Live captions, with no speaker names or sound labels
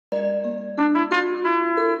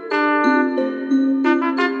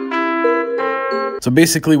So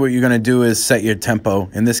basically what you're going to do is set your tempo.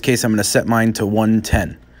 In this case, I'm going to set mine to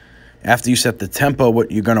 110. After you set the tempo,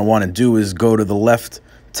 what you're going to want to do is go to the left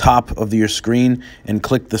top of your screen and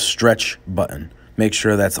click the stretch button. Make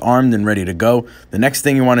sure that's armed and ready to go. The next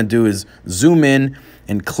thing you want to do is zoom in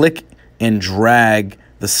and click and drag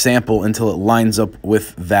the sample until it lines up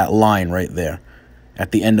with that line right there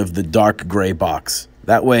at the end of the dark gray box.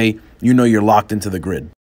 That way, you know you're locked into the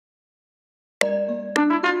grid.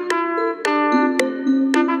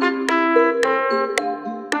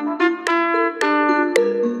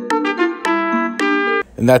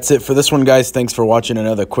 And that's it for this one, guys. Thanks for watching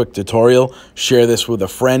another quick tutorial. Share this with a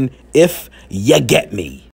friend if you get me.